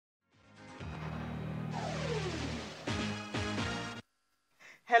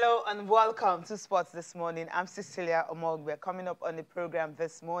Hello and welcome to Sports This Morning. I'm Cecilia Omogbe. Coming up on the program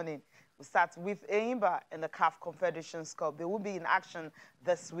this morning, we start with Enyimba in the CAF Confederations Cup. They will be in action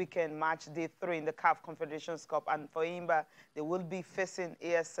this weekend, match day 3 in the CAF Confederations Cup. And for Enyimba, they will be facing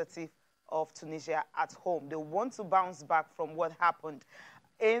AS Setif of Tunisia at home. They want to bounce back from what happened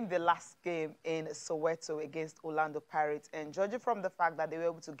in the last game in Soweto against Orlando Pirates. And judging from the fact that they were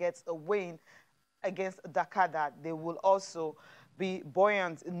able to get a win against Dakar, they will also be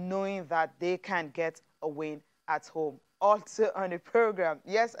buoyant knowing that they can get a win at home. Also on the program,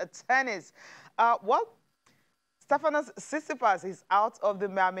 yes, a tennis. Stefanos Tsitsipas is out of the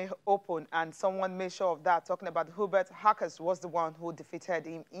Miami Open, and someone made sure of that, talking about Hubert Hurkacz was the one who defeated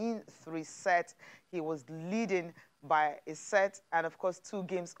him in 3 sets. He was leading by a set and, of course, 2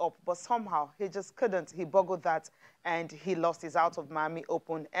 games up, but somehow he just couldn't. He boggled that, and he lost his out of Miami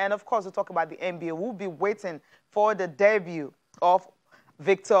Open. And, of course, we'll talk about the NBA. We'll be waiting for the debut of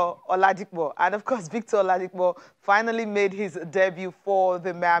Victor Oladipo. And, of course, Victor Oladipo finally made his debut for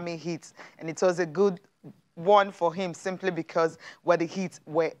the Miami Heat, and it was a good one for him simply because where the Heat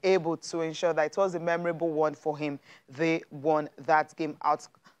were able to ensure that it was a memorable one for him. They won that game out,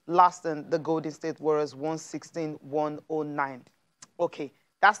 lasting the Golden State Warriors 116-109. Okay,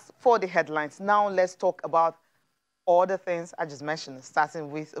 that's for the headlines. Now let's talk about all the things I just mentioned,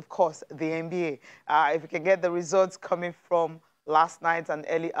 starting with, of course, the NBA. If you can get the results coming from last night and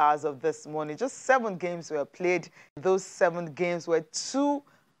early hours of this morning, just 7 games were played. Those 7 games were 2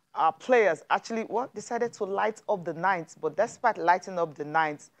 players actually decided to light up the night, but despite lighting up the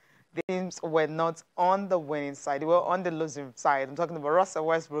night, the teams were not on the winning side. They were on the losing side. I'm talking about Russell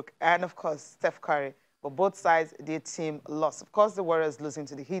Westbrook and, of course, Steph Curry. But both sides, their team lost. Of course, the Warriors losing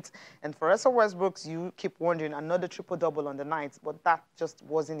to the Heat. And for Russell Westbrook, you keep wondering, another triple-double on the night, but that just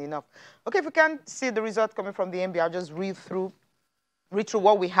wasn't enough. Okay, if you can't see the result coming from the NBA, I'll just read through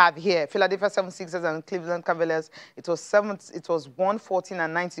what we have here. Philadelphia 76ers and Cleveland Cavaliers, it was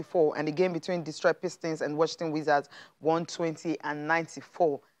 114-94, and the game between Detroit Pistons and Washington Wizards,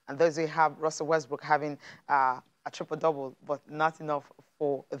 120-94. And those we have Russell Westbrook having a triple-double, but not enough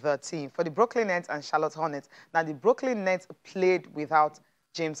for the team. For the Brooklyn Nets and Charlotte Hornets, now the Brooklyn Nets played without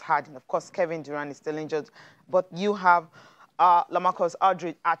James Harden. Of course, Kevin Durant is still injured, but you have LaMarcus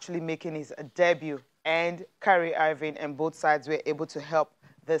Aldridge actually making his debut, and Kyrie Irving, and both sides were able to help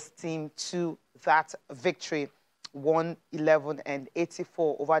this team to that victory,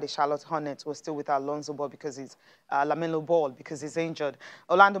 111-84 over the Charlotte Hornets. Was still without Lonzo Ball because he's LaMelo Ball because he's injured.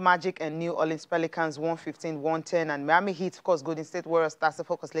 Orlando Magic and New Orleans Pelicans 115-110, and Miami Heat, of course, Golden State Warriors, that's the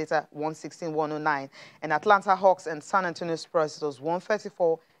focus later, 116-109, and Atlanta Hawks and San Antonio Spurs, it was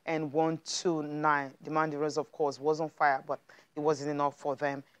 134-129. DeMar DeRozan, of course, was on fire, but it wasn't enough for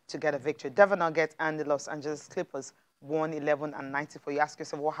them to get a victory. Denver Nuggets and the Los Angeles Clippers 111-94. You ask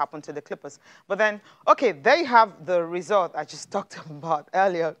yourself what happened to the Clippers. But then, okay, there you have the result I just talked about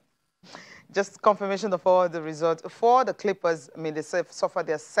earlier. Just confirmation of all the results. For the Clippers, I mean, they suffered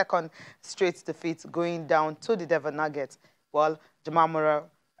their 2nd straight defeat, going down to the Denver Nuggets. Well, Jamal Murray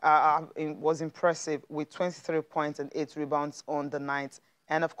was impressive with 23 points and 8 rebounds on the night.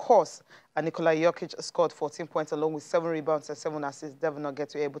 And, of course, Nikola Jokic scored 14 points along with 7 rebounds and 7 assists. Denver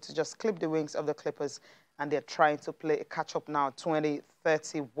Nuggets were able to just clip the wings of the Clippers, and they're trying to play catch-up now,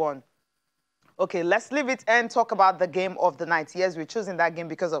 20-31. Okay, let's leave it and talk about the game of the night. Yes, we're choosing that game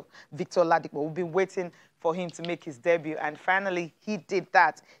because of Victor Oladipo. We've been waiting for him to make his debut, and finally he did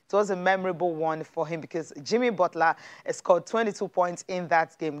that. It was a memorable one for him because Jimmy Butler scored 22 points in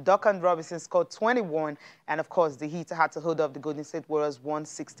that game. Duncan Robinson scored 21, and of course the Heat had to hold up the Golden State Warriors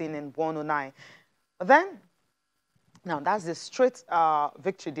 116-109. But then, now that's the straight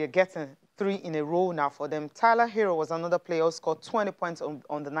victory they're getting. 3 in a row now for them. Tyler Hero was another player who scored 20 points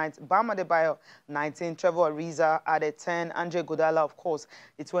on the night. Bam Adebayo, 19. Trevor Ariza added 10. Andre Iguodala, of course,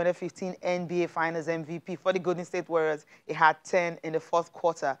 the 2015 NBA Finals MVP for the Golden State Warriors. He had 10 in the 4th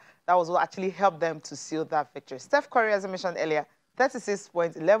quarter. That was what actually helped them to seal that victory. Steph Curry, as I mentioned earlier, 36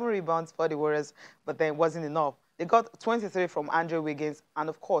 points, 11 rebounds for the Warriors, but then it wasn't enough. They got 23 from Andrew Wiggins, and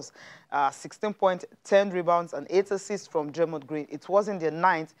of course, 16 points, 10 rebounds, and 8 assists from Draymond Green. It wasn't their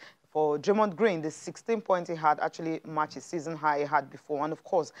ninth. For Draymond Green, the 16 points he had actually matched his season high he had before. And, of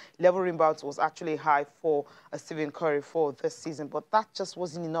course, level rebounds was actually high for Stephen Curry for this season. But that just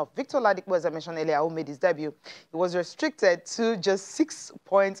wasn't enough. Victor Oladipo, as I mentioned earlier, who made his debut, he was restricted to just 6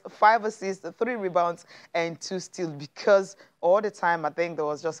 points, 5 assists, 3 rebounds, and 2 steals because all the time, I think there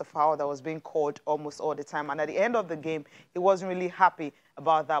was just a foul that was being called almost all the time. And at the end of the game, he wasn't really happy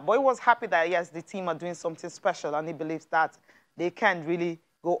about that. But he was happy that, yes, the team are doing something special, and he believes that they can really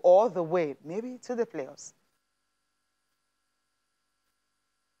go all the way, maybe to the playoffs.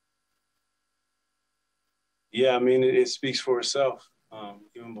 Yeah, I mean, it speaks for itself.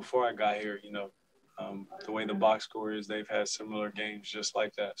 Even before I got here, the way the box score is, they've had similar games just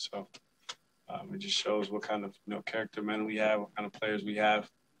like that. So it just shows what kind of character men we have, what kind of players we have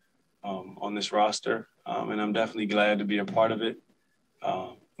on this roster, and I'm definitely glad to be a part of it.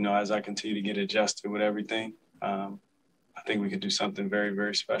 As I continue to get adjusted with everything, I think we could do something very,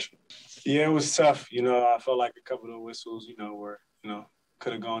 very special. Yeah, it was tough. I felt like a couple of whistles, were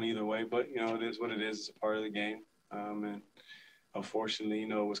could have gone either way, but it is what it is. It's a part of the game, and unfortunately,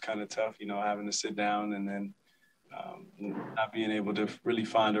 it was kind of tough. Having to sit down and then not being able to really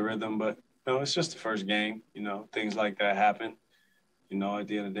find a rhythm. But it's just the first game. Things like that happen. At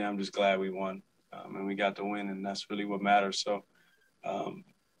the end of the day, I'm just glad we won, and we got the win, and that's really what matters. So,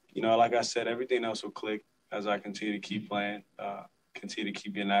 like I said, everything else will click as I continue to keep playing, continue to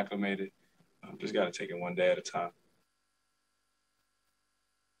keep getting acclimated. Just got to take it one day at a time.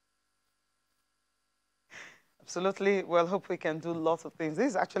 Absolutely. Well, hope we can do lots of things. This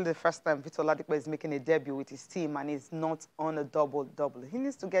is actually the first time Victor Oladipo is making a debut with his team, and he's not on a double-double. He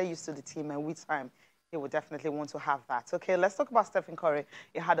needs to get used to the team, and with time, he will definitely want to have that. Okay, let's talk about Stephen Curry.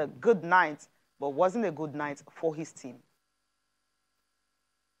 He had a good night, but wasn't a good night for his team.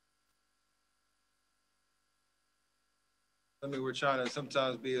 I mean, we're trying to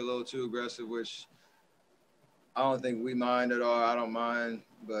sometimes be a little too aggressive, which I don't think we mind at all. I don't mind,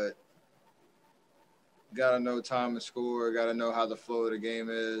 but got to know time and score, got to know how the flow of the game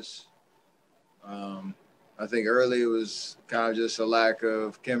is. I think early it was kind of just a lack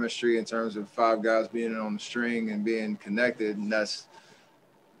of chemistry in terms of five guys being on the string and being connected, and that's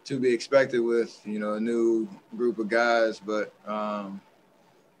to be expected with, a new group of guys. But, some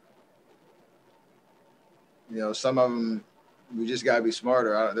of them, we just got to be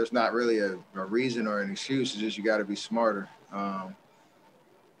smarter. There's not really a reason or an excuse. It's just you got to be smarter.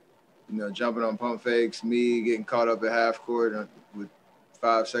 Jumping on pump fakes, me getting caught up at half court with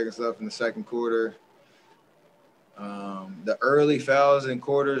 5 seconds left in the second quarter. The early fouls in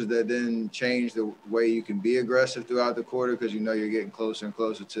quarters that then change the way you can be aggressive throughout the quarter because you're getting closer and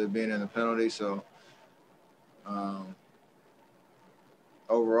closer to being in the penalty. So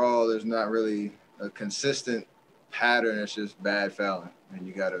overall, there's not really a consistent pattern. It's just bad fouling, and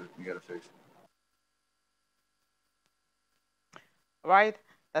you gotta fix it. Right.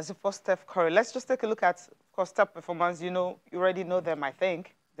 That's the first Steph Curry. Let's just take a look at, of course, top performance. You already know them, I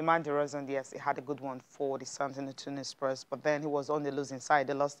think. DeMar DeRozan, yes, he had a good one for the San Antonio Spurs, but then he was on the losing side.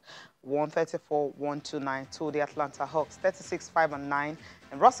 They lost 134-129 to the Atlanta Hawks, 36-5-9.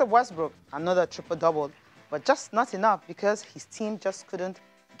 And Russell Westbrook, another triple-double, but just not enough because his team just couldn't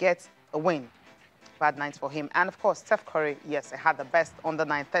get a win. Bad night for him. And, of course, Steph Curry, yes, he had the best on the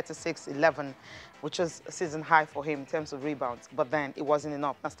night, 36-11, which was a season high for him in terms of rebounds, but then it wasn't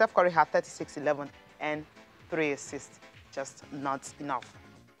enough. Now, Steph Curry had 36-11 and 3 assists, just not enough.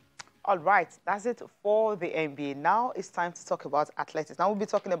 All right, that's it for the NBA. Now it's time to talk about athletics. Now we'll be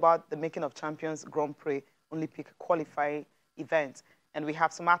talking about the Making of Champions Grand Prix Olympic qualifying event. And we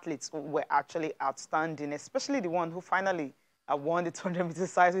have some athletes who were actually outstanding, especially the one who finally won the 200-meter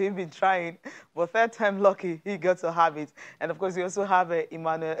side. We've been trying, but third time lucky, he got to have it. And of course, we also have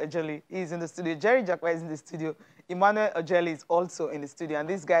Emmanuel Ojeli. He's in the studio. Jerry Jacquet is in the studio. Emmanuel Ojeli is also in the studio. And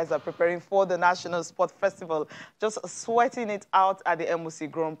these guys are preparing for the National Sport Festival, just sweating it out at the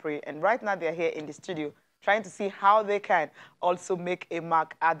MOC Grand Prix. And right now, they're here in the studio trying to see how they can also make a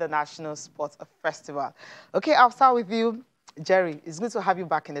mark at the National Sports Festival. Okay, I'll start with you, Jerry. It's good to have you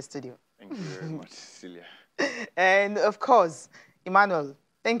back in the studio. Thank you very much, Cecilia. And of course, Emmanuel,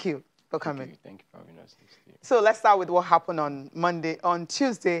 thank you for coming. Thank you for having us. So let's start with what happened on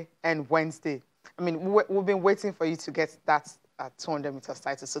Tuesday and Wednesday. I mean, we've been waiting for you to get that 200-meter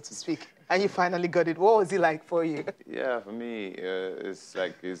title, so to speak, and you finally got it. What was it like for you? Yeah, for me,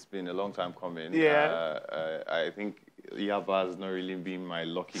 it's been a long time coming. Yeah. I think Yaba has not really been my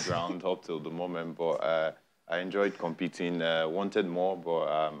lucky ground up till the moment, but I enjoyed competing, wanted more, but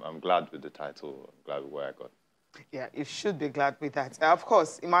I'm glad with the title. I'm glad with where I got. Yeah, you should be glad with that. Of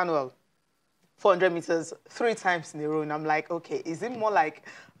course, Emmanuel, 400 meters 3 times in a row, and I'm like, okay, is it more like,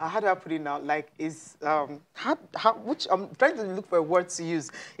 how do I put it now? Like, which I'm trying to look for a word to use.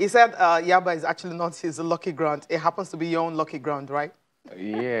 He said Yaba is actually not his lucky ground. It happens to be your own lucky ground, right?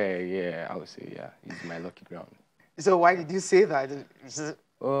 Yeah, I would say, yeah, it's my lucky ground. So why did you say that?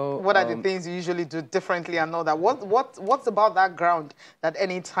 What are the things you usually do differently and all that? What's about that ground that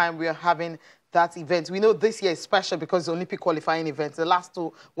any time we are having that event? We know this year is special because the Olympic qualifying event. The last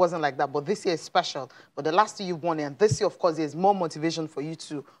 2 wasn't like that, but this year is special. But the last 2 you've won it, and this year, of course, there's more motivation for you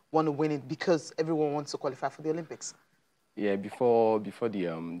to want to win it because everyone wants to qualify for the Olympics. Yeah, before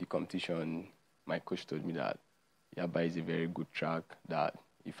the competition, my coach told me that Yaba is a very good track that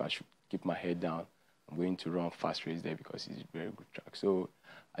if I should keep my head down, I'm going to run fast race there because it's a very good track. So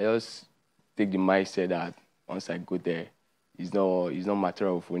I just take the mindset that once I go there, it's not matter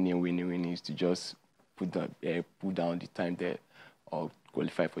of winning. It's to just put down the time there or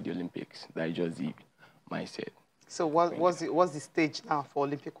qualify for the Olympics. That is just the mindset. So what's the stage now for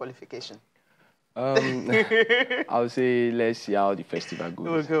Olympic qualification? I would say let's see how the festival goes.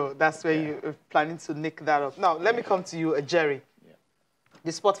 We'll go. That's where you're planning to nick that up. Now, let me come to you, Jerry. Yeah.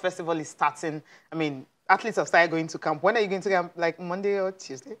 The sport festival is starting. I mean, athletes have started going to camp. When are you going to camp? Like Monday or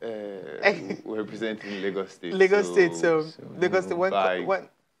Tuesday? We're representing Lagos State. Lagos State. So Lagos State. When?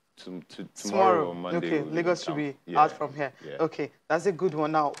 Tomorrow or Monday. Okay, Lagos should be out from here. Yeah. Okay, that's a good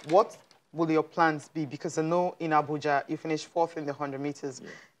one. Now, what will your plans be? Because I know in Abuja, you finished 4th in the 100 meters. Yeah.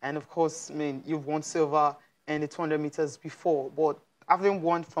 And of course, I mean, you've won silver in the 200 meters before. But having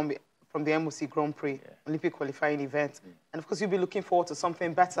won from the MOC Grand Prix, Olympic qualifying event, and of course, you'll be looking forward to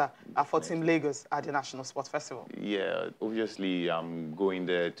something better for Team Lagos at the National Sports Festival. Yeah, obviously, I'm going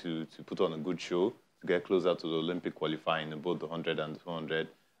there to put on a good show, to get closer to the Olympic qualifying in both the 100 and the 200.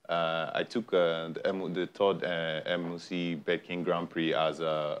 I took the third MOC BEDKING Grand Prix as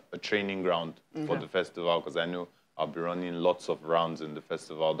a training ground for the festival because I know I'll be running lots of rounds in the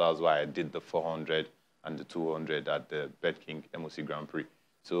festival. That's why I did the 400 and the 200 at the BEDKING MOC Grand Prix.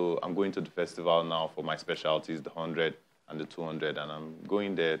 So I'm going to the festival now for my specialties, the 100 and the 200, and I'm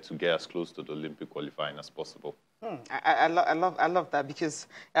going there to get as close to the Olympic qualifying as possible. I love that because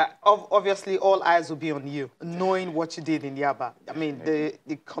obviously all eyes will be on you, knowing what you did in Yaba. I mean,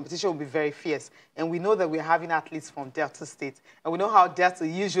 the competition will be very fierce. And we know that we're having athletes from Delta State. And we know how Delta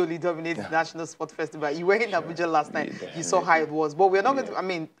usually dominates the National Sport Festival. You were in Abuja last night. You saw how it was. But we're not going to, I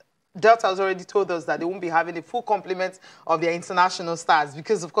mean, Delta has already told us that they won't be having a full complement of their international stars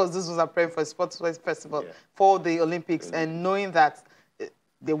because, of course, this was a praying for a sports festival for the Olympics. And knowing that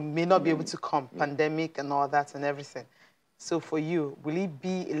they may not be able to come, pandemic and all that and everything. So for you, will it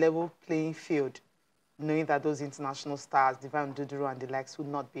be a level playing field, knowing that those international stars, Divine Duduru and the likes, would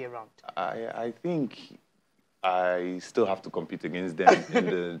not be around? I think I still have to compete against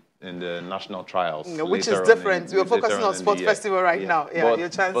them in the national trials. Which is different. We're focusing on Sports Festival right now. Yeah, your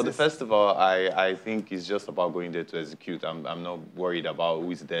chances. But the festival, I think, is just about going there to execute. I'm not worried about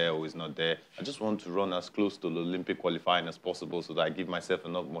who is there or who is not there. I just want to run as close to the Olympic qualifying as possible so that I give myself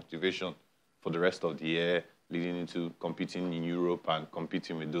enough motivation for the rest of the year, leading into competing in Europe and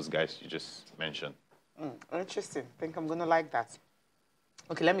competing with those guys you just mentioned. Interesting. I think I'm going to like that.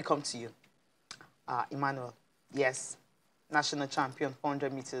 Okay, let me come to you. Emmanuel, yes, national champion,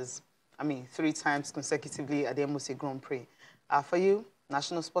 400 meters. I mean, 3 times consecutively at the MOC Grand Prix. For you,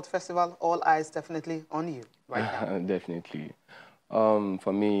 National Sport Festival, all eyes definitely on you right now. Definitely.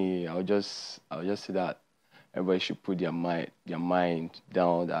 For me, I'll just say that everybody should put their mind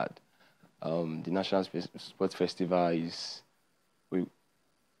down that the National Sports Festival is we're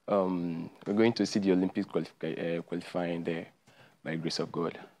going to see the Olympics qualifying there by the grace of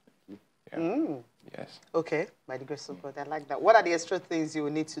God. Yeah. Yes. Okay, by the grace of God, I like that. What are the extra things you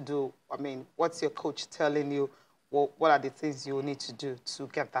will need to do? I mean, what's your coach telling you? What are the things you will need to do to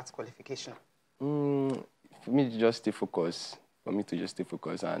get that qualification? For me to just stay focused.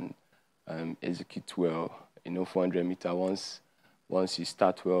 And execute well. 400 meters. Once you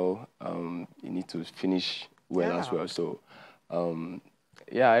start well, you need to finish well as well. So,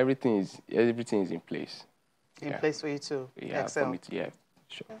 everything is in place. In place for you to excel. For me to,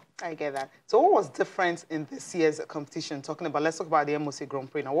 sure. I get that. So what was different in this year's competition? Let's talk about the MOC Grand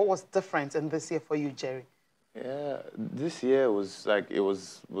Prix now. What was different in this year for you, Jerry? Yeah, this year was like, there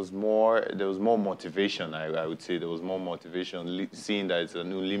was more motivation, I would say. There was more motivation, seeing that it's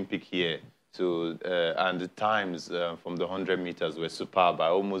an Olympic year. So, and the times from the 100 meters were superb. I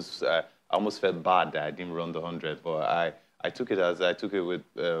almost felt bad that I didn't run the 100, but I took it as a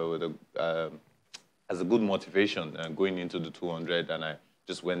good motivation going into the 200, and I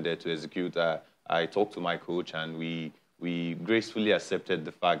just went there to execute. I talked to my coach, and we gracefully accepted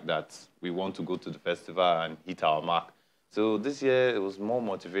the fact that we want to go to the festival and hit our mark. So this year it was more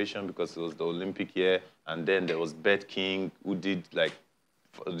motivation because it was the Olympic year, and then there was BEDKING, who did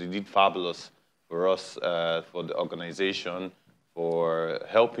fabulous for us, for the organization, for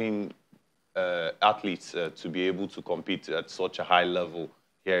helping athletes to be able to compete at such a high level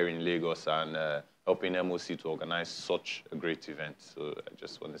here in Lagos, and helping MOC to organize such a great event. So I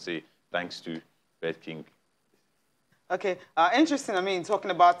just want to say thanks to BEDKING. Okay, interesting. I mean,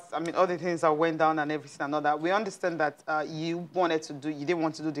 talking about, I mean, all the things that went down and everything and all that. We understand that you didn't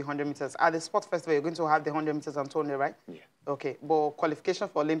want to do the 100 meters. At the sport festival, you're going to have the 100 meters and 200, right? Yeah. Okay, but qualification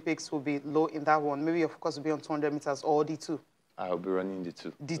for Olympics will be low in that one. Maybe your focus will be on 200 meters or D2. I'll be running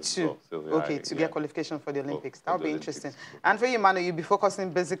D2. D2. Well. So, Okay, to get qualification for the Olympics. That would be Olympics. interesting. And for you, Manu, you'll be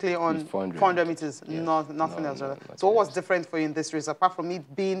focusing basically on 400 meters, Yes. nothing else. Right? Nothing So what was else. different for you in this race, apart from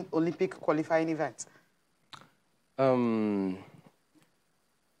it being Olympic qualifying event? We're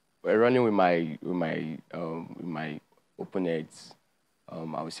running with my opponents.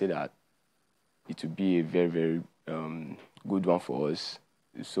 I would say that it would be a very, very good one for us.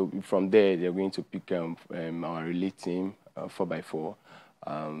 So from there, they're going to pick our relay team, 4x4.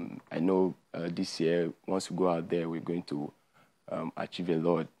 I know this year, once we go out there, we're going to achieve a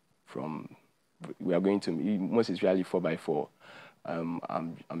lot we are going to, most especially 4x4.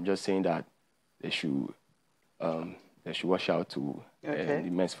 I'm just saying that they should watch out to the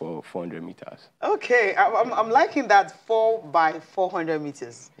mess for 400 meters. Okay, I'm liking that 4 by 400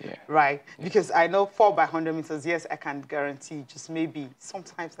 meters. Yeah. Right? Yeah. Because I know 4 by 100 meters, yes, I can guarantee just maybe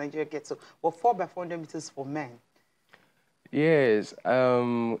sometimes Nigeria gets so. But 4 by 400 meters for men. Yes,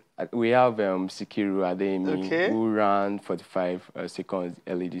 we have Sikiru Adeyemi, who ran 45 seconds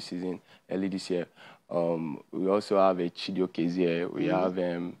early this year. We also have Chidi Okezie. We have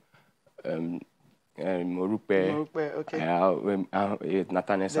Morupe. Okay.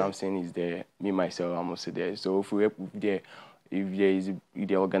 Nathaniel Sampson is there. Me, myself, I'm also there. So if they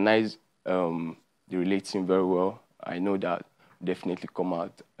organize the relay team very well, I know that definitely come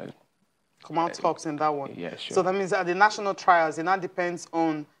out tops in that one. Yeah, sure. So that means that the national trials, it now depends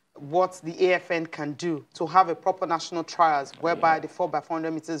on what the AFN can do to have a proper national trials whereby the 4 by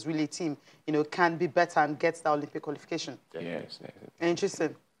 400 meters relay team, can be better and get the Olympic qualification. Yes.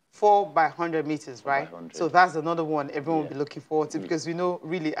 Interesting. 4 by 100 meters, right? 100. So that's another one everyone will be looking forward to because we know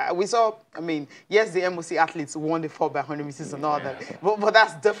really, we saw, I mean, yes, the MOC athletes won the 4 by 100 meters and all that, but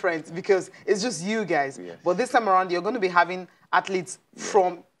that's different because it's just you guys. Yes. But this time around, you're going to be having athletes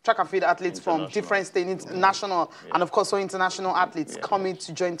from track and field athletes from different states, national, and of course, so international athletes coming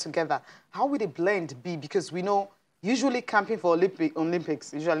to join together. How will the blend be? Because we know usually camping for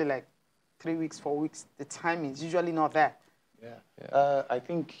Olympics, usually like 3 weeks, 4 weeks, the timing is usually not there. I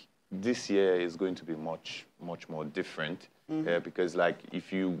think this year is going to be much more different because, like,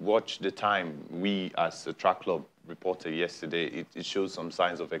 if you watch the time, we as a track club reported yesterday, it shows some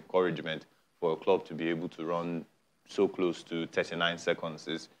signs of encouragement for a club to be able to run so close to 39 seconds.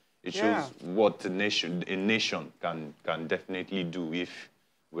 It shows what a nation can definitely do if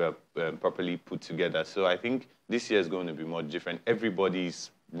we're properly put together. So I think this year is going to be more different. Everybody's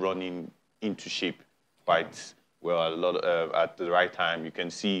running into shape quite well at the right time. You can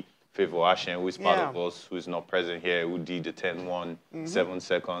see Favor Ashen, who is part of us, who is not present here, who did the 10-1, 7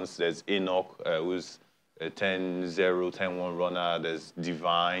 seconds. There's Enoch, who's a 10-0, 10-1 runner. There's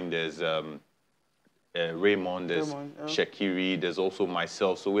Divine, there's Raymond, there's Shekiri, there's also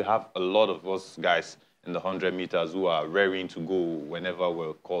myself. So we have a lot of us guys in the 100 meters who are raring to go whenever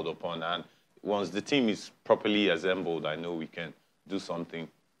we're called upon. And once the team is properly assembled, I know we can do something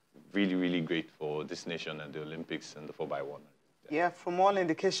really, really great for this nation and the Olympics and the 4x1. Yeah, from all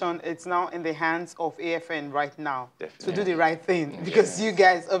indication, it's now in the hands of AFN right now to do the right thing because you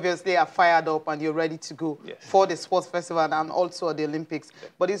guys obviously are fired up and you're ready to go for the sports festival and also the Olympics.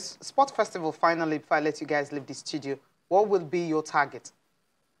 But this sports festival, finally, if I let you guys leave the studio, what will be your target?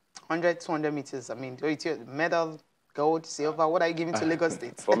 100, 200 meters. I mean, medal, gold, silver. What are you giving to Lagos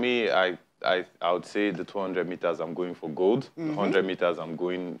State? For me, I would say the 200 meters, I'm going for gold. The 100 meters, I'm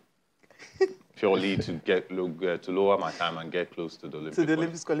going purely to lower my time and get close to the Olympics. To the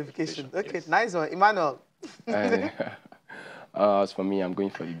Olympics qualification. Okay, nice one. Emmanuel. As for me, I'm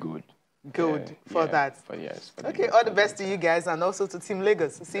going for the gold. Good for that. Okay, all the best to you guys and also to Team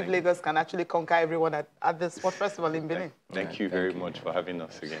Lagos. See if Lagos can actually conquer everyone at the Sport Festival in Benin. Thank you very much for having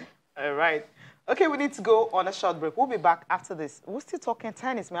us again. All right. Okay, we need to go on a short break. We'll be back after this. We're still talking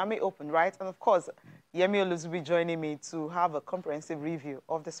tennis, Miami Open, right? And of course, Yemi Oluz will be joining me to have a comprehensive review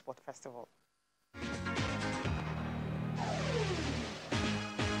of the Sport Festival.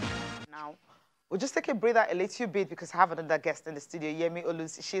 Now, we'll just take a breather a little bit because I have another guest in the studio, Yemi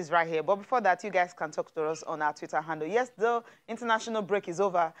Oluz. She's right here. But before that, you guys can talk to us on our Twitter handle. Yes, the international break is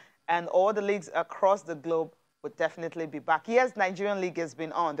over and all the leagues across the globe would definitely be back. Yes, Nigerian League has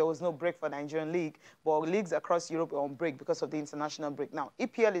been on. There was no break for Nigerian League, but leagues across Europe are on break because of the international break. Now,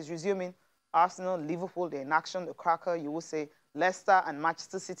 EPL is resuming. Arsenal, Liverpool, they're in action. The Cracker, you will say Leicester and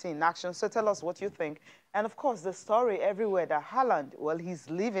Manchester City in action. So tell us what you think. And, of course, the story everywhere that Haaland, well, he's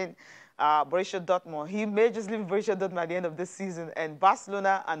leaving Borussia Dortmund. He may just leave Borussia Dortmund at the end of this season, and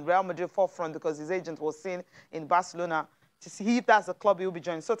Barcelona and Real Madrid forefront because his agent was seen in Barcelona to see if that's the club he will be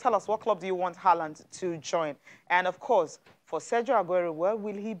joining. So tell us, what club do you want Haaland to join? And of course, for Sergio Aguero, where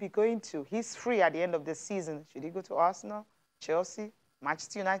will he be going to? He's free at the end of the season. Should he go to Arsenal, Chelsea,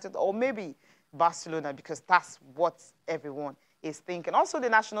 Manchester United, or maybe Barcelona? Because that's what everyone is thinking. Also, the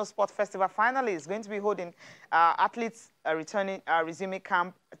National Sport Festival finally is going to be holding athletes resuming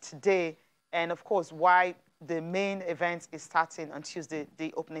camp today. And of course, why the main event is starting on Tuesday,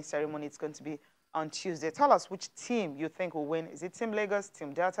 the opening ceremony is going to be on Tuesday. Tell us which team you think will win. Is it Team Lagos,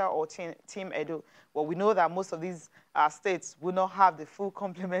 Team Delta, or Team Edo? Well, we know that most of these states will not have the full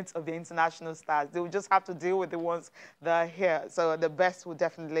complement of the international stars. They will just have to deal with the ones that are here. So the best will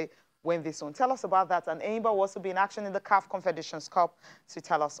definitely win this one. Tell us about that. And Enyimba will also be in action in the CAF Confederations Cup. So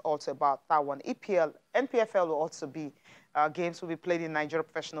tell us also about that one. EPL, NPFL will also be, games will be played in Nigeria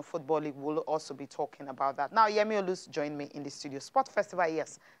Professional Football League. We'll also be talking about that. Now, Yemi Olus joined me in the studio. Sport Festival,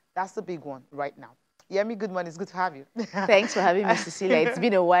 yes, that's the big one right now. Yemi, good morning. It's good to have you. Thanks for having me, Cecilia. It's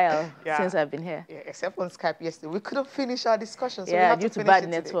been a while since I've been here. Yeah, except on Skype yesterday. We couldn't finish our discussion. So yeah, due to bad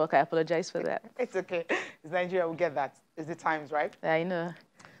network. I apologize for that. It's okay. It's Nigeria. We'll get that. It's the times, right? I know.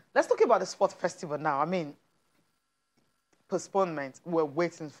 Let's talk about the Sport Festival now. I mean, postponement. We're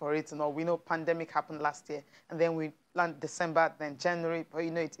waiting for it. You know, we know pandemic happened last year, and then we land December, then January, but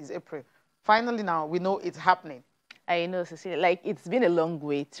you know it is April. Finally now, we know it's happening. I know, Cecilia. Like, it's been a long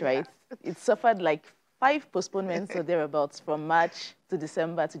wait, right? Yeah. It suffered like 5 postponements or thereabouts from March to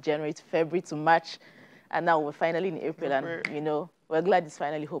December to January to February to March, and now we're finally in April, and you know, we're glad it's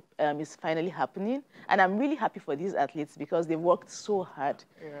finally happening. And I'm really happy for these athletes because they worked so hard.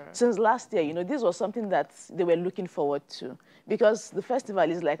 Yeah. Since last year, you know, this was something that they were looking forward to because the festival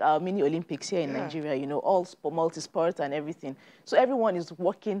is like our mini Olympics here in Nigeria, you know, all multi-sport and everything. So everyone is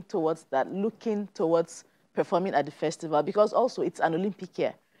working towards that, looking towards performing at the festival because also it's an Olympic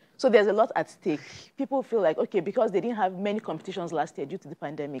year. So there's a lot at stake. People feel like, okay, because they didn't have many competitions last year due to the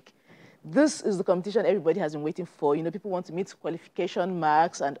pandemic, this is the competition everybody has been waiting for. You know, people want to meet qualification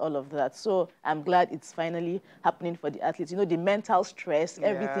marks and all of that. So I'm glad it's finally happening for the athletes. You know, the mental stress,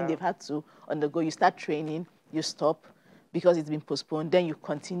 everything they've had to undergo. You start training, you stop because it's been postponed. Then you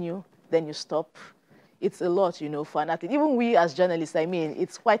continue, then you stop. It's a lot, you know, for an athlete. Even we as journalists, I mean,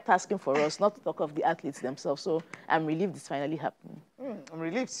 it's quite tasking for us not to talk of the athletes themselves. So I'm relieved it's finally happening. I'm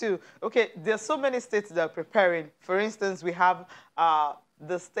relieved too. Okay, there's so many states that are preparing. For instance, we have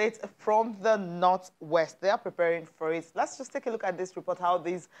the states from the northwest. They are preparing for it. Let's just take a look at this report, how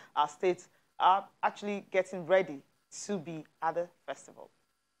these states are actually getting ready to be at the festival.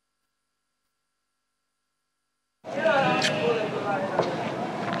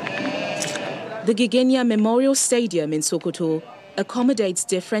 The Gigenya Memorial Stadium in Sokoto accommodates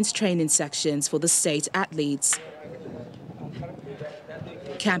different training sections for the state athletes.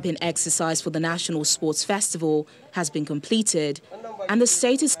 Camping exercise for the National Sports Festival has been completed, and the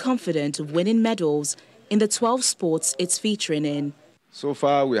state is confident of winning medals in the 12 sports it's featuring in. So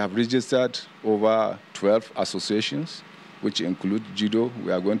far, we have registered over 12 associations, which include judo.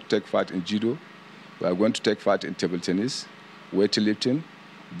 We are going to take part in judo. We are going to take part in table tennis, weightlifting,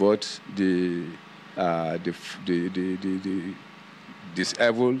 both the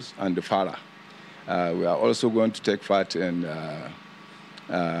disabled and the para. We are also going to take part in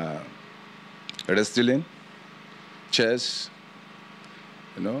wrestling, chess,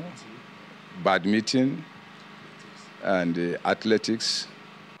 you know, badminton, and athletics.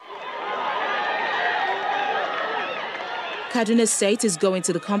 Kaduna State is going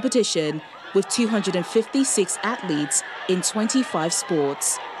to the competition with 256 athletes in 25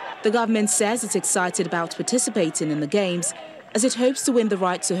 sports. The government says it's excited about participating in the games as it hopes to win the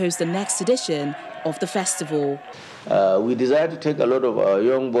right to host the next edition of the festival. We desire to take a lot of our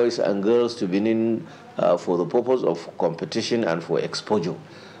young boys and girls to Benin for the purpose of competition and for exposure.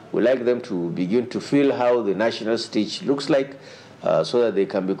 We like them to begin to feel how the national stage looks like so that they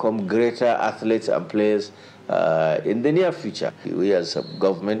can become greater athletes and players in the near future. We as a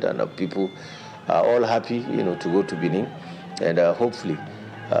government and our people are all happy, you know, to go to Benin, and hopefully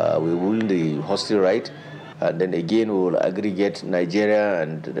we will win the hosting right, and then again we will aggregate Nigeria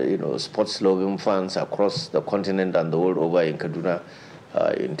and you know, sports-loving fans across the continent and the world over in Kaduna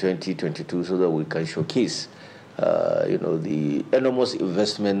in 2022, so that we can showcase you know, the enormous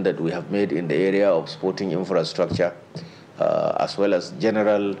investment that we have made in the area of sporting infrastructure, as well as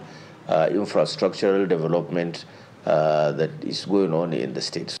general infrastructural development that is going on in the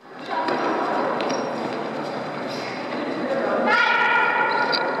states.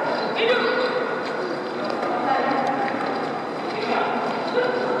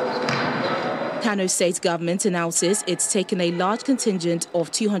 Kano State government announces it's taken a large contingent of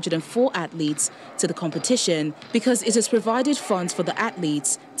 204 athletes to the competition because it has provided funds for the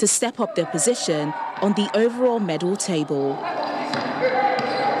athletes to step up their position on the overall medal table.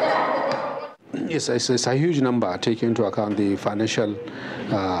 Yes, it's a huge number, taking into account the financial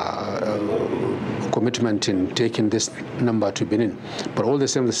commitment in taking this number to Benin. But all the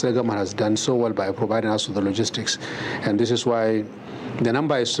same, the state government has done so well by providing us with the logistics. And this is why the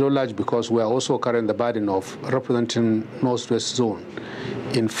number is so large, because we are also carrying the burden of representing Northwest Zone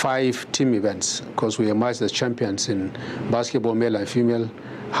in 5 team events, because we emerged as champions in basketball, male and female,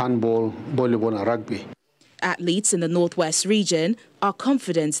 handball, volleyball, and rugby. Athletes in the Northwest region are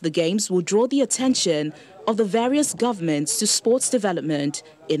confident the Games will draw the attention of the various governments to sports development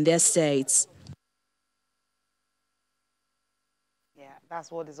in their states. Yeah,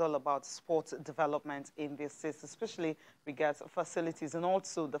 that's what it's all about, sports development in these states, especially regards facilities, and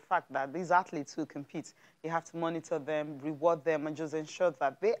also the fact that these athletes who compete, you have to monitor them, reward them, and just ensure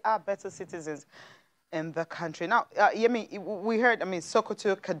that they are better citizens in the country. Now, Yemi, we heard,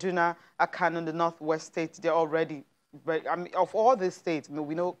 Sokoto, Kaduna, Kano, the Northwest states, they're already, of all the states,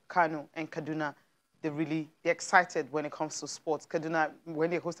 we know Kano and Kaduna, they're excited when it comes to sports. Kaduna,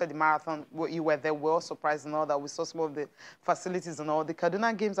 when they hosted the marathon, you were there, we were all surprised and all that. We saw some of the facilities and all. The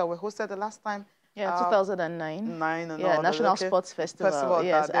Kaduna Games that were hosted the last time, yeah, 2009. National Sports Festival.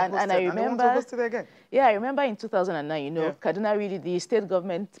 Yes, and I remember. And they again. Yeah, I remember in 2009. Kaduna really, the state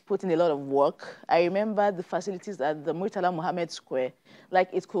government put in a lot of work. I remember the facilities at the Murtala Mohammed Square. Like,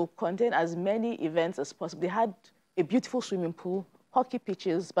 it could contain as many events as possible. They had a beautiful swimming pool, hockey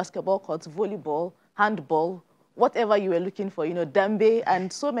pitches, basketball courts, volleyball, handball, whatever you were looking for. Dambe,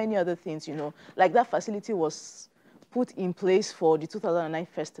 and so many other things. Like, that facility was put in place for the 2009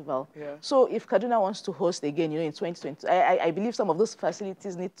 festival. Yeah. So if Kaduna wants to host again, in 2020, I believe some of those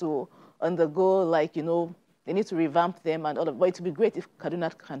facilities need to undergo, they need to revamp them and all of. But it would be great if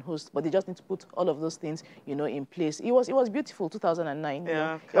Kaduna can host, but they just need to put all of those things, in place. It was beautiful, 2009.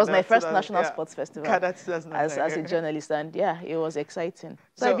 Yeah, it was my first national sports festival as a journalist, and yeah, it was exciting.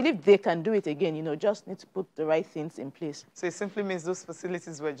 So I believe they can do it again. Just need to put the right things in place. So it simply means those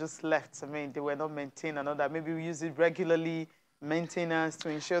facilities were just left. They were not maintained and all that. Maybe we use it regularly, maintenance, to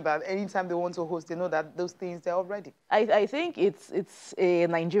ensure that anytime they want to host, they know that those things, they're all ready. I think it's a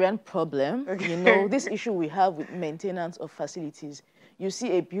Nigerian problem. Okay. This issue we have with maintenance of facilities. You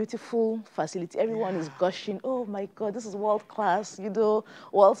see a beautiful facility, everyone is gushing, oh my God, this is world class,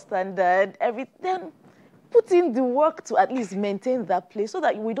 world standard, everything. Put in the work to at least maintain that place so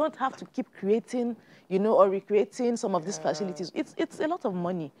that we don't have to keep creating, or recreating some of these facilities. It's a lot of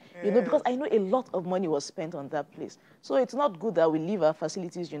money, because I know a lot of money was spent on that place. So it's not good that we leave our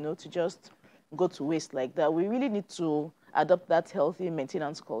facilities, to just go to waste like that. We really need to adopt that healthy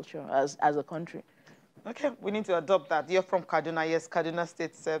maintenance culture as a country. Okay, we need to adopt that. You're from Kaduna. Yes, Kaduna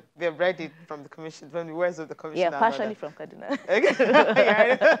State said they're ready from the commission. Where's the commission? Yeah, partially from Kaduna.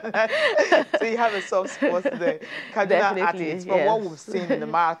 So you have a soft spot there. Kaduna athletes, from what we've seen in the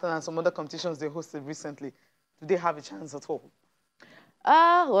marathon and some other competitions they hosted recently, do they have a chance at all?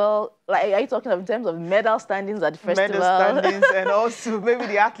 Well, are you talking in terms of medal standings at the festival? Medal standings, and also maybe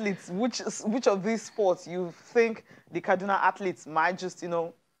the athletes. Which of these sports you think the Kaduna athletes might just,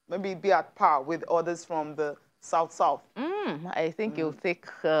 maybe be at par with others from the South? I think it will take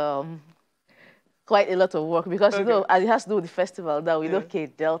quite a lot of work, because, as it has to do with the festival, that we look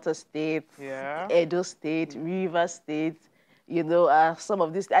at Delta State, Edo State, River State, some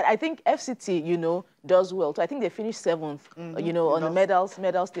of this. I think FCT, does well. So I think they finished 7th, on the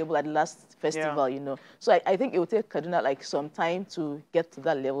medals table at the last festival, So I think it will take Kaduna some time to get to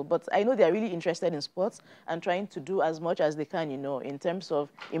that level. But I know they're really interested in sports and trying to do as much as they can, in terms of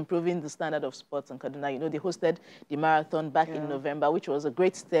improving the standard of sports in Kaduna. They hosted the marathon back in November, which was a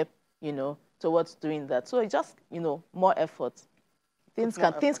great step, towards doing that. So it's just, more effort. Things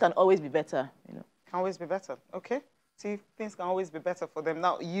can always be better, Can always be better. Okay. See, things can always be better for them.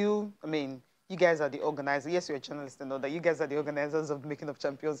 Now, you guys are the organizers. Yes, you're a journalist and all that. You guys are the organizers of Making of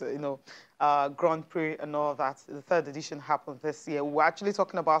Champions, Grand Prix and all that. The 3rd edition happened this year. We were actually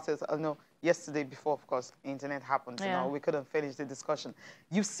talking about it, yesterday before, of course, the internet happened. We couldn't finish the discussion.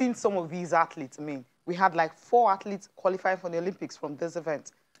 You've seen some of these athletes. We had 4 athletes qualifying for the Olympics from this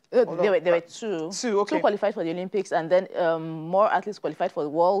event. There were two. Two, okay. Two qualified for the Olympics, and then more athletes qualified for the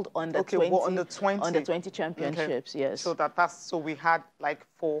World Under 20. Under 20. Under 20 championships, okay. yes. So we had like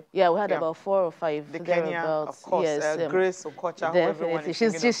 4. Yeah, we had about 4 or 5. The Kenya, of course. Yes, Grace Okocha, definitely.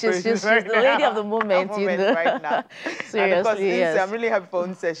 She's the lady of the moment, you know. Right now. Seriously, yes. I'm really happy for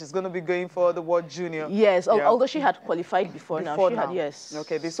Nse. She's going to be going for the World Junior. Yes, although she had qualified before now. She had, yes.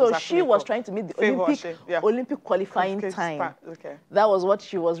 Okay, so she was trying to meet the Olympic qualifying time. Okay. That was what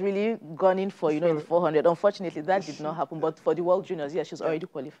she was really gunning for, you know, in the 400. Unfortunately, that did not happen. But for the World Juniors, yeah, she's already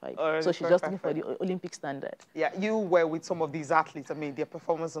qualified. So she's just looking for the Olympic standard. Yeah, you were with some of these athletes. I mean, their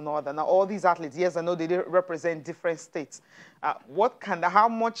performance and all that. Now, all these athletes, yes, I know they represent different states. How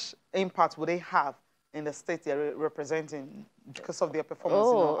much impact would they have in the state they're representing because of their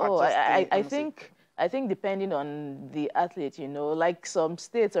performance? I think depending on the athlete, you know, like some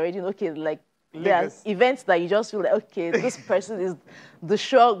states already, okay, like there are events that you just feel like, okay, this person is the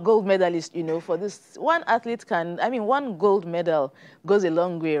sure gold medalist, you know, for this. One athlete one gold medal goes a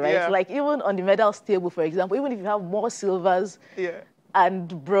long way, right? Yeah. Like even on the medals table, for example, even if you have more silvers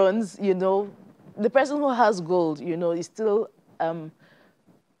and bronze, you know, the person who has gold, you know, is still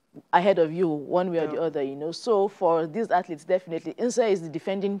ahead of you one way or the other, you know. So for these athletes, definitely, Nse is the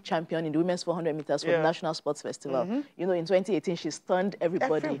defending champion in the women's 400 meters for the National Sports Festival. You know, in 2018, she stunned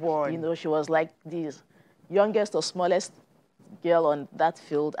everybody. You know, she was like the youngest or smallest girl on that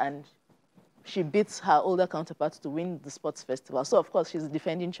field, and she beats her older counterparts to win the sports festival. So, of course, she's the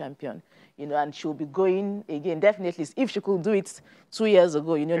defending champion, you know, and she'll be going again. Definitely, if she could do it 2 years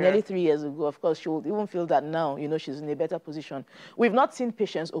ago, you know, nearly 3 years ago, of course, she would even feel that now, you know, she's in a better position. We've not seen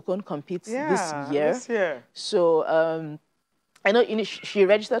Patience Okon compete this year. So, I know she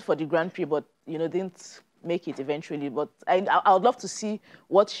registered for the Grand Prix, but, you know, didn't make it eventually. But I would love to see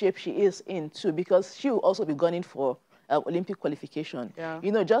what shape she is in, too, because she will also be gunning for Olympic qualification.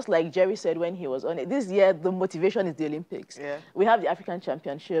 You know, just like Jerry said when he was on it, this year the motivation is the Olympics. We have the African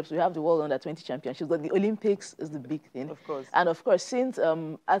Championships, we have the World Under 20 Championships, but the Olympics is the big thing. Of course. And of course, since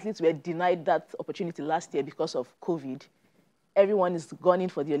athletes were denied that opportunity last year because of COVID, everyone is gunning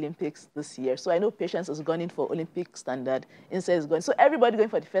for the Olympics this year. So I know Patience is gunning for Olympic standard, Nse is going. So everybody going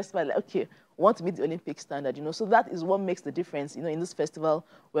for the festival, like, okay, want to meet the Olympic standard, you know. So that is what makes the difference, you know, in this festival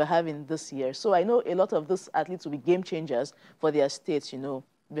we're having this year. So I know a lot of these athletes will be game changers for their states, you know.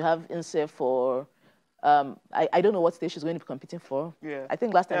 We have Nse for, I don't know what state she's going to be competing for. I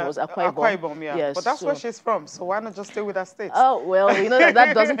think last time it was Akwa Ibom. Akwa Ibom, yes, but that's where she's from, so why not just stay with that state? Oh, well, you know,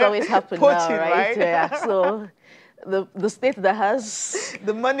 that doesn't always happen now, right? Yeah, so the state that has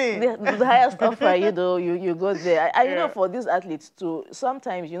the money, the highest offer, you know, you go there. You know, for these athletes too,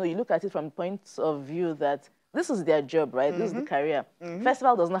 sometimes, you know, you look at it from the point of view that this is their job, right? This is the career.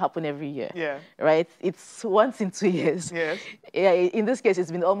 Festival does not happen every year, right? It's once in 2 years. In this case, it's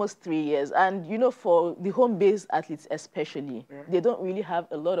been almost 3 years. And, you know, for the home-based athletes especially, they don't really have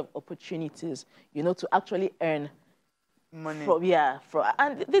a lot of opportunities, you know, to actually earn money.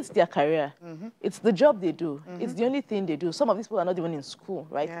 And it's their career. It's the job they do. It's the only thing they do. Some of these people are not even in school,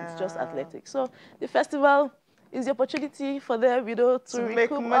 right? It's just athletics. So the festival is the opportunity for them, you know, to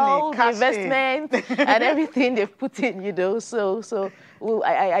recoup money, all the investment and everything they've put in, you know. So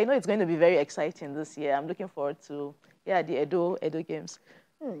I know it's going to be very exciting this year. I'm looking forward to, the Edo Games.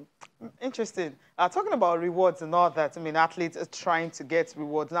 Interesting. Talking about rewards and all that, I mean, athletes are trying to get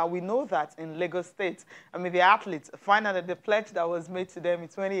rewards. Now, we know that in Lagos State, I mean, the athletes find out that the pledge that was made to them in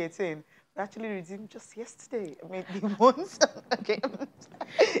 2018 actually redeemed just yesterday. I mean, the ones. Okay.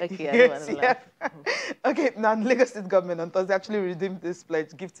 Okay, now Lagos State government on Thursday actually redeemed this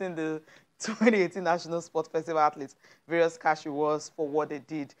pledge, gifting the 2018 National Sports Festival athletes various cash rewards for what they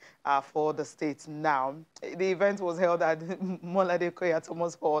did for the state. Now, the event was held at Molade Koya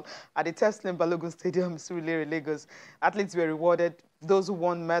Thomas Hall at the Teslim Balogun Stadium, Surulere, Lagos. Athletes were rewarded, those who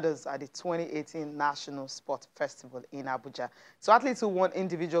won medals at the 2018 National Sports Festival in Abuja. So athletes who won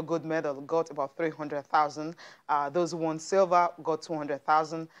individual gold medal got about 300,000. Those who won silver got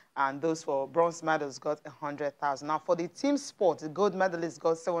 200,000. And those for bronze medals got 100,000. Now, for the team sport, the gold medalists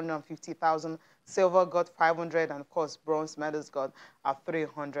got 750,000, silver got 500, and of course, bronze medals got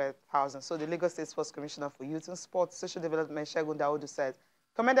 300,000. So the Lagos State Sports Commissioner for Youth and Sports, Social Development, Segun Daudu, said,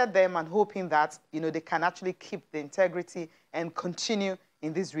 commended them and hoping that, you know, they can actually keep the integrity and continue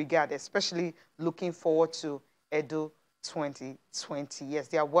in this regard, especially looking forward to Edo 2020. Yes,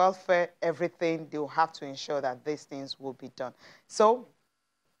 their welfare, everything, they will have to ensure that these things will be done. So,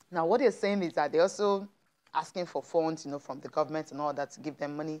 now, what they're saying is that they're also asking for funds, you know, from the government and all that to give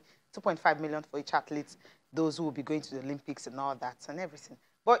them money, 2.5 million for each athlete, those who will be going to the Olympics and all that and everything.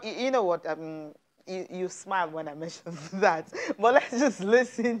 But you know what? you smiled when I mentioned that. But let's just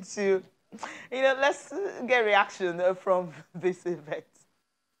listen to, let's get reaction from this event.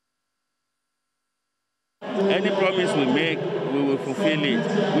 Any promise we make, we will fulfill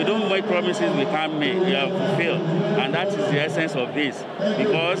it. We don't make promises we can't make, fulfill. And that is the essence of this.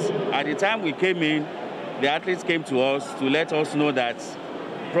 Because at the time we came in, the athletes came to us to let us know that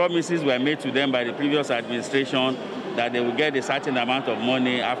promises were made to them by the previous administration that they will get a certain amount of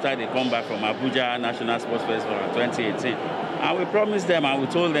money after they come back from Abuja National Sports Festival in 2018. And we promised them and we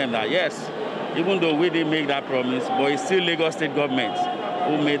told them that, yes, even though we didn't make that promise, but it's still Lagos State government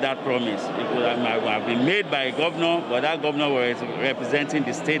who made that promise. It would have been made by a governor, but that governor was representing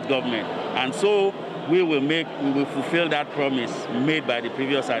the state government. And so we will fulfill that promise made by the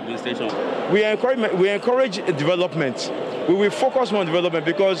previous administration. We encourage development. We will focus more on development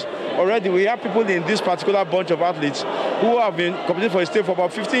because already we have people in this particular bunch of athletes who have been competing for the state for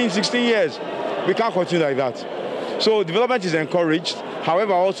about 15, 16 years. We can't continue like that. So development is encouraged.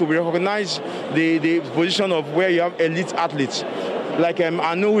 However, also we recognize the position of where you have elite athletes. Like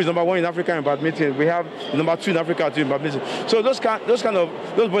Anu, who is number 1 in Africa in badminton. We have number 2 in Africa too in badminton. So those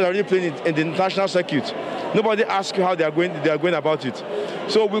boys are really playing in the international circuit. Nobody asks how they are going about it.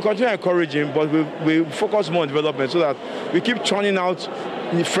 So we continue encouraging, but we focus more on development so that we keep churning out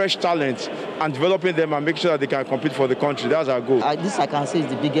fresh talent and developing them and make sure that they can compete for the country. That's our goal. This I can say is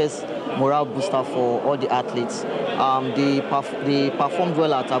the biggest morale booster for all the athletes. They performed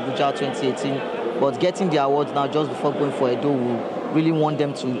well at Abuja 2018, but getting the awards now just before going for Edo, we really want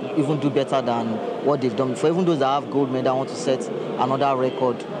them to even do better than what they've done before. Even those that have gold medal want to set another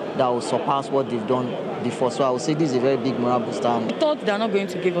record that will surpass what they've done before. So I would say this is a very big morale booster. I thought they're not going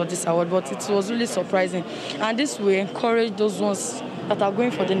to give us this award, but it was really surprising. And this will encourage those ones that are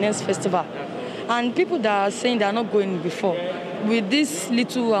going for the next festival. And people that are saying they're not going before, with this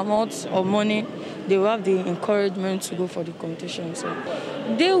little amount of money, they will have the encouragement to go for the competition. So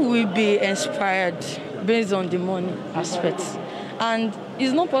they will be inspired based on the money aspect. And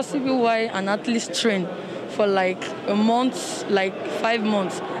it's not possible why an athlete train for like a month, like 5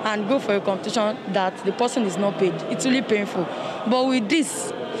 months, and go for a competition that the person is not paid. It's really painful. But with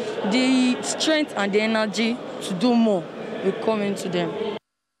this, the strength and the energy to do more will come into them.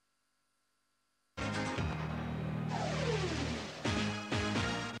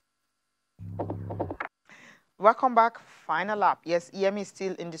 Welcome back. Final lap. Yes, Yemi is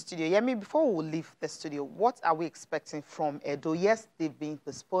still in the studio. Yemi, before we leave the studio, what are we expecting from Edo? Yes, they've been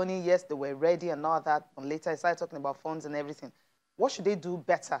postponing. Yes, they were ready and all that. And later, I started talking about funds and everything. What should they do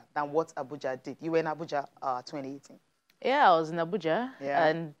better than what Abuja did? You were in Abuja 2018. Yeah, I was in Abuja. Yeah.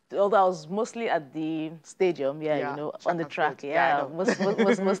 And although I was mostly at the stadium, on the track. Yeah,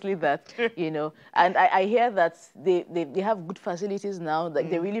 mostly that, And I hear that they have good facilities now. Like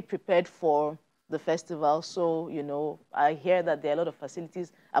they're really prepared for the festival. So, I hear that there are a lot of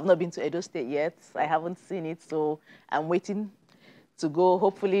facilities. I've not been to Edo State yet. I haven't seen it. So I'm waiting to go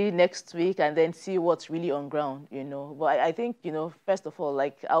hopefully next week and then see what's really on ground, But I think, first of all,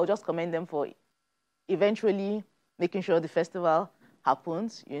 I'll just commend them for eventually making sure the festival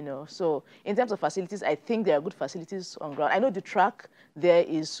happens, So in terms of facilities, I think there are good facilities on ground. I know the track there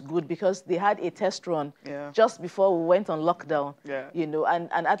is good because they had a test run just before we went on lockdown,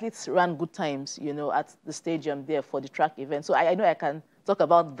 and athletes ran good times, at the stadium there for the track event. So I know I can talk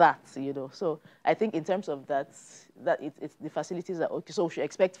about that, So I think in terms of that it's the facilities are okay. So we should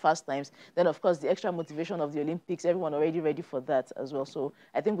expect fast times. Then, of course, the extra motivation of the Olympics, everyone already ready for that as well. So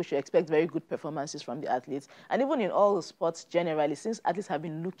I think we should expect very good performances from the athletes. And even in all the sports generally, since athletes have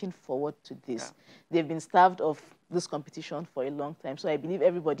been looking forward to this, they've been starved of this competition for a long time. So I believe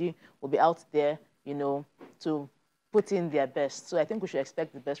everybody will be out there, to put in their best. So I think we should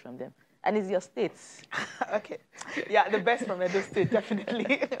expect the best from them. And it's your state. Okay. Yeah, the best from Edo State,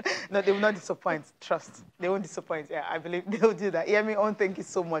 definitely. No, they will not disappoint. Trust. They won't disappoint. Yeah, I believe they will do that. Yemi, thank you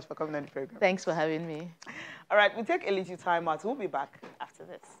so much for coming on the program. Thanks for having me. All right, we'll take a little time out. We'll be back after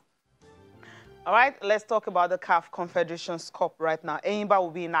this. All right, let's talk about the CAF Confederations Cup right now. Enyimba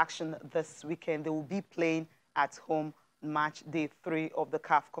will be in action this weekend. They will be playing at home match day 3 of the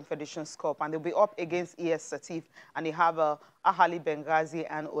CAF Confederations Cup, and they'll be up against ES Satif, and they have Ahali Benghazi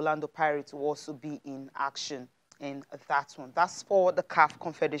and Orlando Pirates will also be in action in that one. That's for the CAF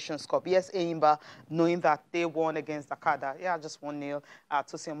Confederations Cup. Yes, Enyimba, knowing that they won against Akada, just 1-0.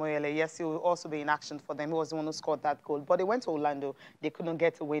 Tosin Moyele, yes, he will also be in action for them. He was the one who scored that goal, but they went to Orlando. They couldn't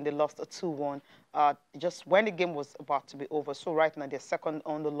get a win. They lost a 2-1 just when the game was about to be over. So right now, they're second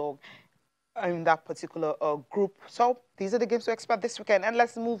on the log. in that particular group. So these are the games to expect this weekend. And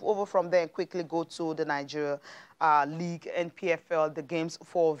let's move over from there and quickly go to the Nigeria League and PFL, the games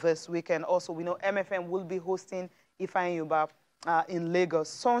for this weekend. Also, we know MFM will be hosting Ifeanyi Uba in Lagos,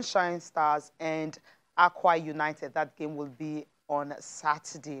 Sunshine Stars and Aqua United. That game will be on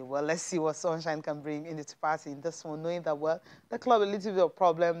Saturday. Well, let's see what Sunshine can bring in its party in this one, knowing that, well, the club a little bit of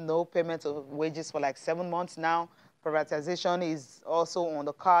problem, no payment of wages for like 7 months now. Privatization is also on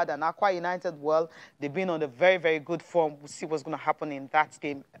the card, and Aqua United, well, they've been on a very, very good form. We'll see what's going to happen in that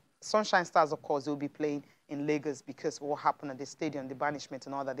game. Sunshine Stars, of course, will be playing in Lagos because of what happened at the stadium, the banishment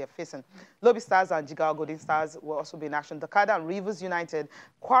and all that they're facing. Lobby Stars and Jigawa Golden Stars will also be in action. Dakada and Rivers United,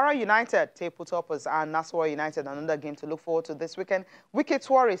 Kwara United, Tabletoppers, and Nasarawa United, another game to look forward to this weekend. Wicked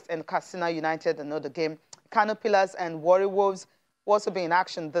Tourists and Katsina United, another game. Kano Pillars and Warri Wolves will also be in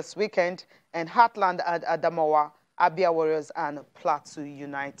action this weekend. And Heartland and Adamawa, Abia Warriors and Plateau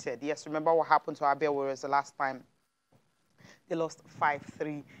United. Yes, remember what happened to Abia Warriors the last time? They lost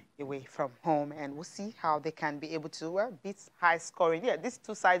 5-3 away from home, and we'll see how they can be able to beat high scoring. Yeah, these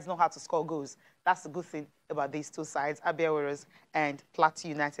two sides know how to score goals. That's the good thing about these two sides, Abia Warriors and Plateau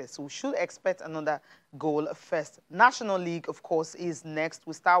United. So we should expect another goal first. National League, of course, is next.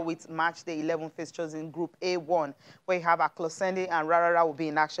 We start with match day 11 fixtures in Group A1, where you have Aklosende and Rarara will be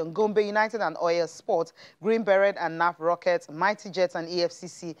in action. Gombe United and Oya Sport, Green Beret and NAF Rockets, Mighty Jets and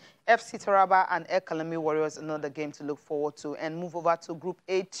EFCC, FC Taraba and Ekalami Warriors, another game to look forward to. And move over to Group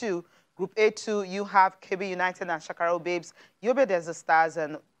A2. Group A2, you have KB United and Shakarao Babes, Yobe Desert Stars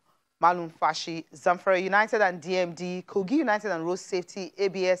and Malum Fashi, Zamfara United and DMD, Kogi United and Road Safety,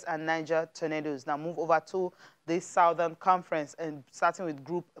 ABS and Niger Tornadoes. Now move over to the Southern Conference and starting with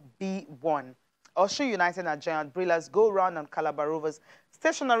Group B1. Osho United and Giant Brillers, Go Round and Calabar Rovers,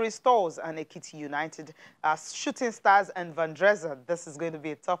 Stationary Stores and Ekiti United, Shooting Stars and Vandreza. This is going to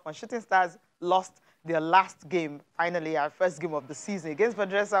be a tough one. Shooting Stars lost their last game, finally our first game of the season against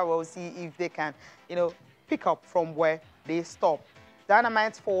Vandreza. We'll see if they can, pick up from where they stop.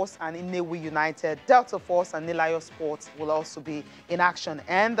 Dynamite Force and Inewi United, Delta Force and Nilayo Sports will also be in action.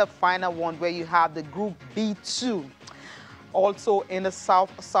 And the final one where you have the Group B2. Also in the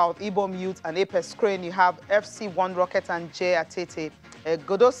South, Ibom Youth and Apex Crane, you have FC One Rocket and J Atete,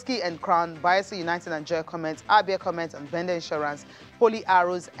 Godoski and Crown, Bayelsa United and Joy Comment, Abia Comment and Bender Insurance, Holy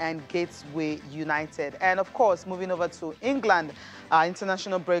Arrows and Gateway United. And of course, moving over to England,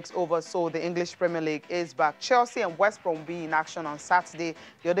 international breaks over, so the English Premier League is back. Chelsea and West Brom will be in action on Saturday.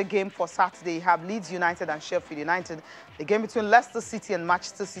 The other game for Saturday, you have Leeds United and Sheffield United. The game between Leicester City and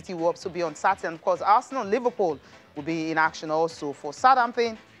Manchester City will also be on Saturday. And of course, Arsenal and Liverpool will be in action also for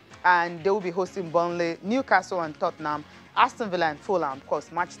Southampton, and they will be hosting Burnley, Newcastle and Tottenham, Aston Villa and Fulham. Of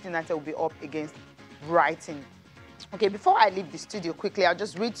course, Manchester United will be up against Brighton. Okay, before I leave the studio quickly, I'll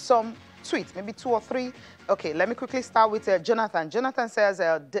just read some tweets, maybe 2 or 3. Okay, let me quickly start with Jonathan. Jonathan says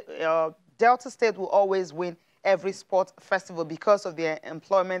Delta State will always win every sports festival because of their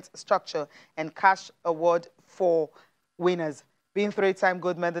employment structure and cash award for winners. Being 3-time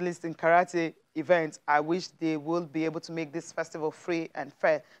gold medalist in karate events, I wish they will be able to make this festival free and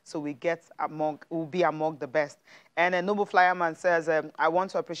fair so we'll be among the best. And a Noble Flyerman says, I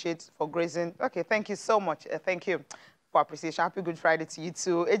want to appreciate for grazing. Okay, thank you so much. Thank you for appreciation. Happy Good Friday to you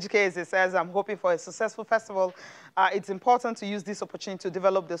too. Educate says, I'm hoping for a successful festival. It's important to use this opportunity to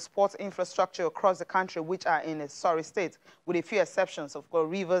develop the sports infrastructure across the country, which are in a sorry state, with a few exceptions. Of course,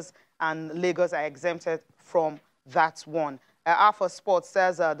 Rivers and Lagos are exempted from that one. Alpha Sports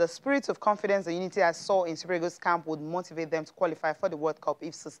says the spirit of confidence and unity I saw in Super Eagles camp would motivate them to qualify for the World Cup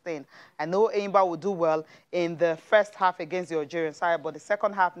if sustained. I know Eimba will do well in the first half against the Algerian side, but the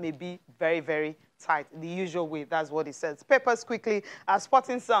second half may be very, very tight, the usual way. That's what he says. Papers quickly.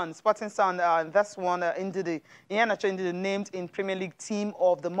 Sporting Sun, that's one Iheanacho named in Premier League Team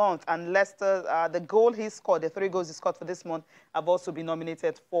of the Month. And Leicester, the goal he scored, the 3 goals he scored for this month, have also been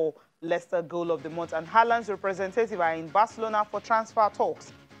nominated for Leicester Goal of the Month. And Haaland's representative are in Barcelona for transfer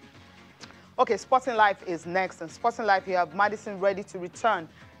talks. Okay, Sporting Life is next. And Sporting Life, you have Madison ready to return.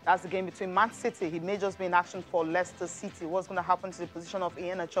 That's the game between Man City. He may just be in action for Leicester City. What's going to happen to the position of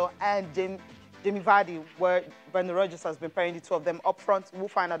Iheanacho and Jamie Vardy, where Brendan Rodgers has been pairing the two of them up front? We'll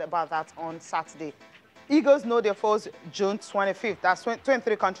find out about that on Saturday. Eagles know their foes June 25th. That's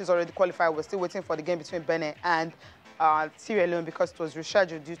 23 countries already qualified. We're still waiting for the game between Benin and Sierra Leone because it was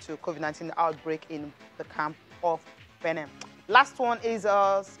rescheduled due to COVID-19 outbreak in the camp of Benin. Last one is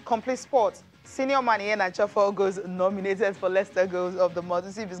Complete Sports. Senior man Iheanacho 4 goals nominated for Leicester Goals of the Month.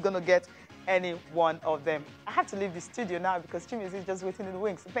 To see if he's going to get any one of them. I have to leave the studio now because Chimezi is just waiting in the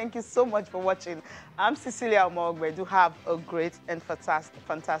wings. Thank you so much for watching. I'm Cecilia Omogbe. Do have a great and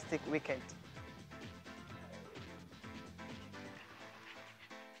fantastic weekend.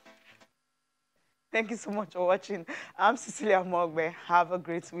 Thank you so much for watching. I'm Cecilia Mogbe. Have a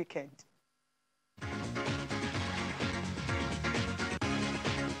great weekend.